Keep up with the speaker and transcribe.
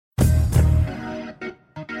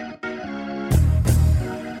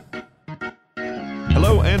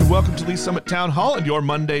Hello and welcome to Lee Summit Town Hall and your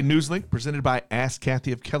Monday News Link presented by Ask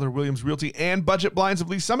Kathy of Keller Williams Realty and Budget Blinds of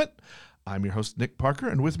Lee Summit. I'm your host, Nick Parker,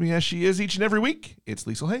 and with me as she is each and every week, it's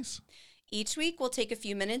Liesl Hayes. Each week, we'll take a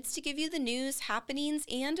few minutes to give you the news, happenings,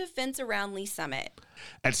 and events around Lee Summit.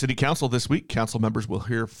 At City Council this week, council members will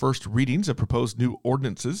hear first readings of proposed new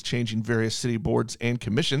ordinances changing various city boards and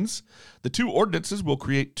commissions. The two ordinances will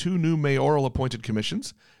create two new mayoral appointed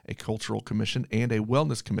commissions, a cultural commission and a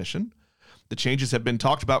wellness commission. The changes have been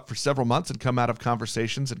talked about for several months and come out of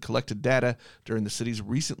conversations and collected data during the city's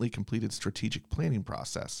recently completed strategic planning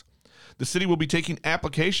process. The city will be taking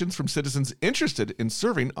applications from citizens interested in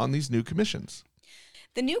serving on these new commissions.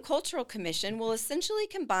 The new Cultural Commission will essentially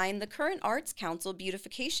combine the current Arts Council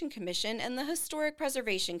Beautification Commission and the Historic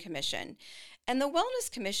Preservation Commission. And the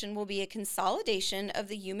Wellness Commission will be a consolidation of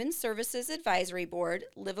the Human Services Advisory Board,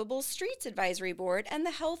 Livable Streets Advisory Board, and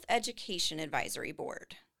the Health Education Advisory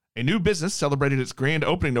Board. A new business celebrated its grand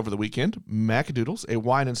opening over the weekend. Macadoodles, a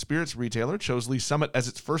wine and spirits retailer, chose Lee Summit as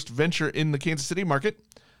its first venture in the Kansas City market.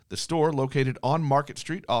 The store, located on Market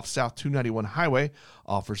Street off South 291 Highway,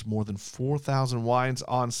 offers more than 4,000 wines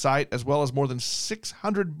on site, as well as more than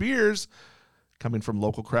 600 beers coming from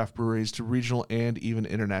local craft breweries to regional and even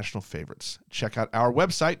international favorites. Check out our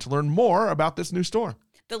website to learn more about this new store.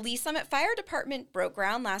 The Lee Summit Fire Department broke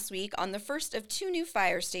ground last week on the first of two new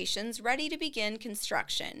fire stations ready to begin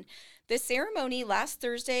construction. The ceremony last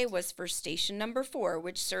Thursday was for Station Number 4,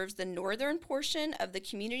 which serves the northern portion of the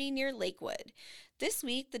community near Lakewood. This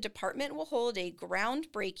week, the department will hold a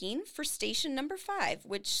groundbreaking for Station Number 5,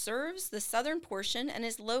 which serves the southern portion and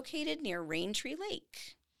is located near Raintree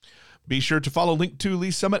Lake. Be sure to follow Link to Lee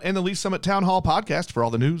Summit and the Lee Summit Town Hall podcast for all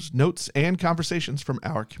the news, notes, and conversations from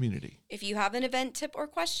our community. If you have an event tip or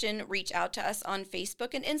question, reach out to us on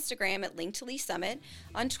Facebook and Instagram at Link to Lee Summit,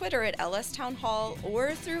 on Twitter at LS Town Hall,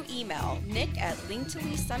 or through email,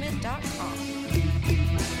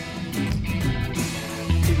 nick@linktoleesummit.com.